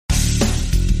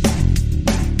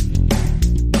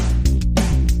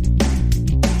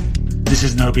This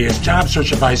is No BS Job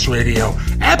Search Advice Radio,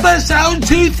 episode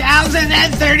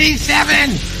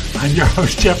 2037. I'm your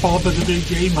host, Jeff Altman, the Big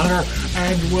Game Hunter,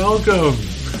 and welcome.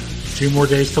 2 more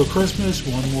days till Christmas,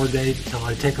 1 more day till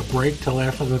I take a break till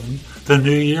after the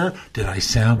new year. Did I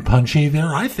sound punchy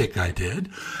there? I think I did.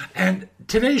 And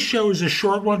today's show is a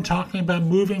short one talking about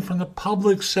moving from the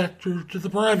public sector to the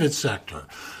private sector.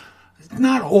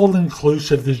 Not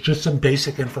all-inclusive. There's just some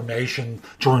basic information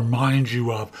to remind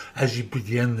you of as you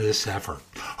begin this effort.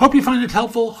 Hope you find it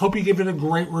helpful. Hope you give it a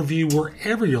great review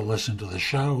wherever you listen to the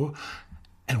show.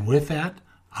 And with that,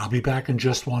 I'll be back in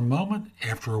just one moment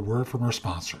after a word from our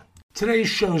sponsor. Today's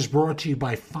show is brought to you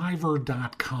by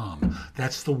Fiverr.com.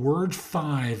 That's the word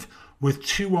 5 with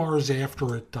 2 R's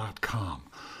after it.com.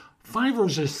 Fiverr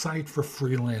is a site for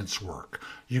freelance work.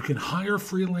 You can hire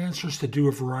freelancers to do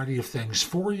a variety of things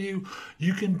for you.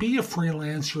 You can be a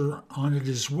freelancer on it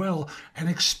as well and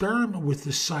experiment with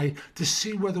the site to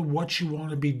see whether what you want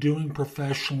to be doing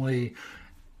professionally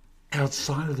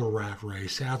outside of the rat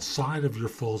race, outside of your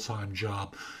full-time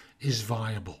job, is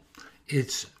viable.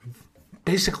 It's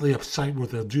basically a site where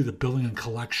they'll do the billing and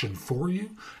collection for you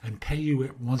and pay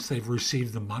you once they've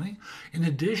received the money. In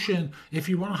addition, if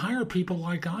you want to hire people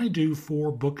like I do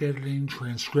for book editing,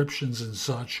 transcriptions and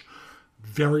such,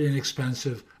 very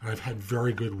inexpensive, and I've had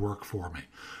very good work for me.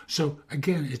 So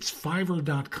again, it's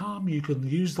Fiverr.com. You can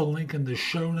use the link in the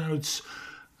show notes.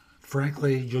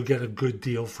 Frankly, you'll get a good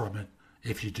deal from it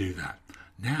if you do that.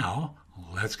 Now,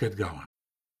 let's get going.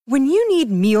 When you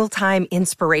need mealtime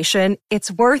inspiration,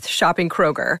 it's worth shopping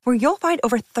Kroger, where you'll find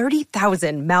over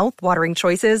 30,000 mouth-watering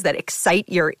choices that excite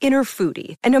your inner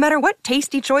foodie. And no matter what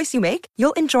tasty choice you make,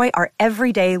 you'll enjoy our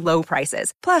everyday low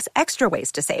prices, plus extra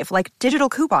ways to save, like digital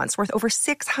coupons worth over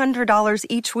 $600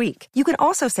 each week. You can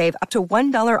also save up to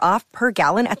 $1 off per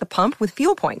gallon at the pump with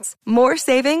fuel points. More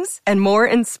savings and more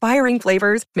inspiring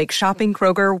flavors make shopping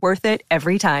Kroger worth it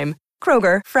every time.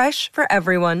 Kroger, fresh for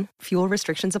everyone. Fuel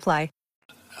restrictions apply.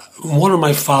 One of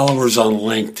my followers on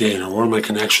LinkedIn, or one of my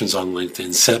connections on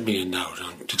LinkedIn, sent me a note.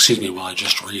 While I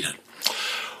just read it.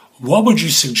 What would you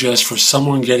suggest for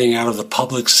someone getting out of the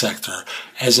public sector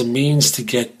as a means to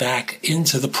get back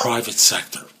into the private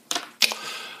sector?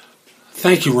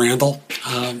 Thank you, Randall.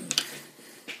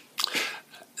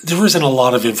 There isn't a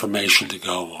lot of information to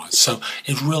go on, so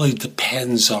it really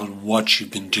depends on what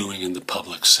you've been doing in the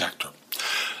public sector.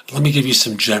 Let me give you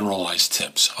some generalized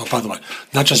tips. Oh, by the way,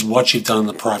 not just what you've done in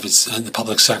the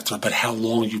public sector, but how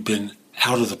long you've been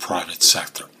out of the private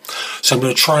sector. So I'm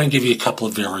going to try and give you a couple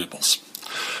of variables.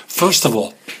 First of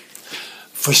all,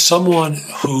 for someone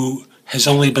who has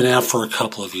only been out for a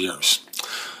couple of years,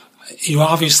 you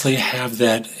obviously have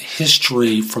that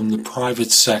history from the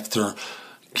private sector.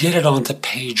 Get it onto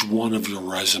page 1 of your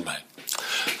resume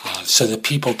so that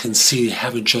people can see you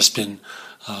haven't just been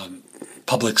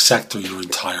public sector your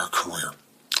entire career.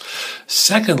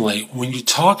 Secondly, when you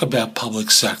talk about public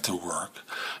sector work,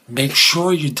 make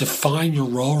sure you define your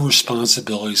role,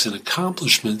 responsibilities, and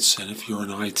accomplishments, and if you're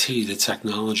in IT, the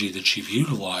technology that you've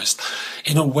utilized,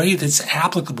 in a way that's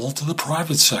applicable to the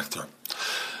private sector.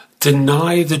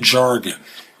 Deny the jargon.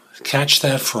 Catch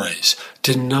that phrase.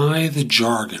 Deny the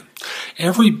jargon.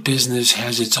 Every business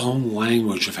has its own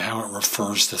language of how it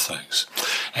refers to things.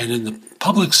 And in the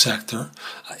public sector,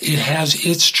 it has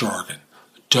its jargon.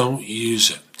 Don't use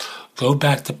it. Go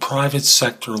back to private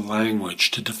sector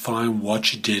language to define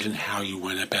what you did and how you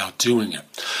went about doing it.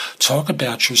 Talk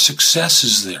about your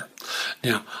successes there.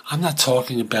 Now, I'm not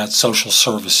talking about social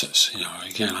services.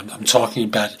 Again, I'm talking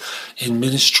about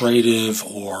administrative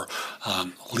or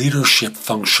leadership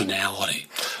functionality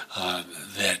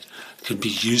that can be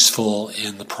useful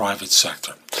in the private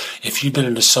sector. If you've been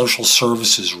in a social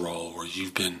services role or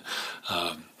you've been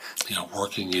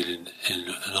working in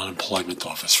an unemployment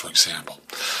office, for example,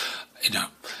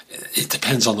 it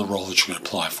depends on the role that you're going to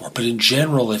apply for. But in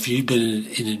general, if you've been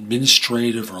in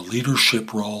administrative or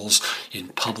leadership roles in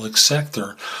public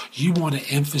sector, you want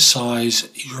to emphasize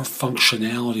your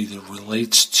functionality that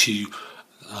relates to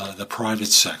the private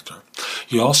sector.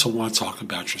 You also want to talk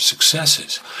about your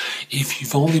successes. If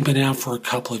you've only been out for a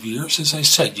couple of years, as I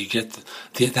said, you get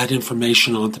that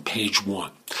information onto page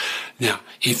 1. Now,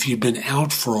 if you've been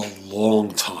out for a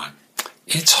long time,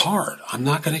 it's hard. I'm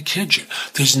not going to kid you.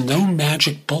 There's no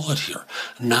magic bullet here.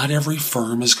 Not every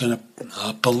firm is going to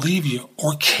believe you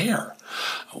or care.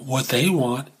 What they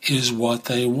want is what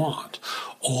they want.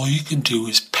 All you can do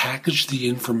is package the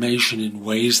information in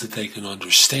ways that they can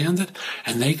understand it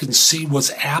and they can see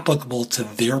what's applicable to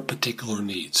their particular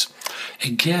needs.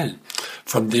 Again,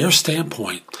 from their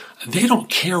standpoint, they don't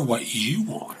care what you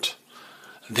want.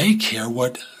 They care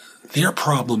what their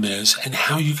problem is and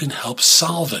how you can help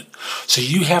solve it. So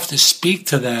you have to speak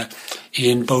to that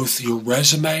in both your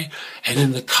resume and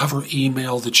in the cover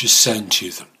email that you send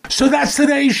to them. So that's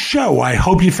today's show. I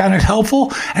hope you found it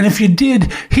helpful. And if you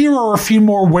did, here are a few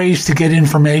more ways to get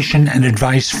information and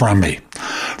advice from me.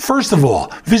 First of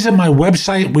all, visit my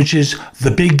website, which is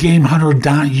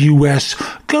thebiggamehunter.us.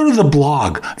 Go to the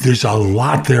blog. There's a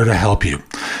lot there to help you.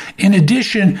 In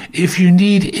addition, if you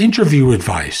need interview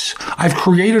advice, I've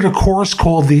created a course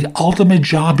called the Ultimate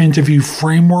Job Interview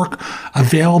Framework,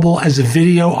 available as a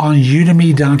video on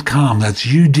udemy.com. That's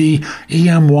udemy.com,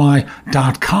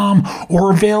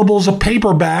 or available as a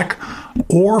paperback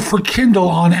or for Kindle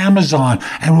on Amazon,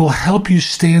 and will help you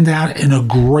stand out in a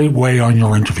great way on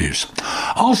your interviews.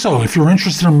 Also, if you're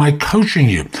interested in my coaching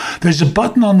you, there's a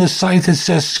button on the site that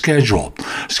says schedule.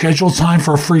 Schedule time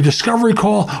for a free discovery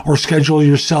call or schedule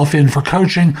yourself in for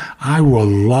coaching. I will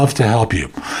love to help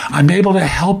you. I'm able to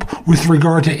help with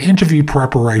regard to interview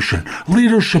preparation,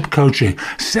 leadership coaching,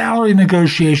 salary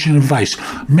negotiation advice,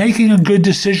 making a good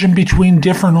decision between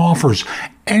different offers,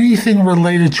 anything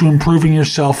related to improving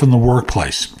yourself in the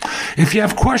workplace. If you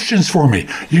have questions for me,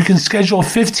 you can schedule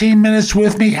 15 minutes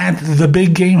with me at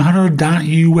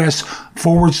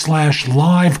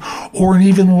thebiggamehunter.us/live, or an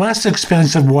even less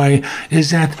expensive way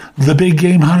is at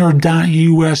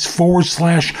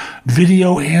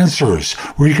thebiggamehunter.us/video answers,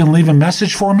 where you can leave a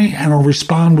message for me and I'll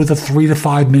respond with a 3 to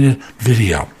 5 minute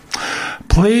video.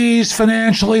 Please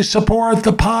financially support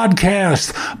the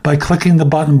podcast by clicking the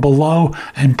button below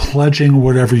and pledging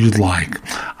whatever you'd like.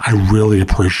 I really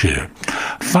appreciate it.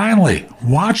 Finally,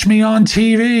 watch me on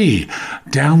TV.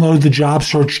 Download the Job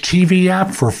Search TV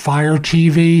app for Fire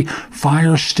TV,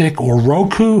 Fire Stick, or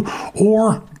Roku,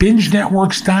 or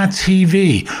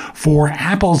BingeNetworks.tv for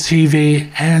Apple TV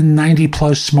and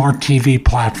 90-plus smart TV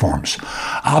platforms.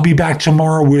 I'll be back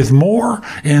tomorrow with more.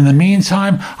 In the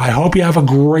meantime, I hope you have a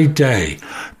great day.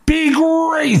 Be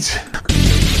great!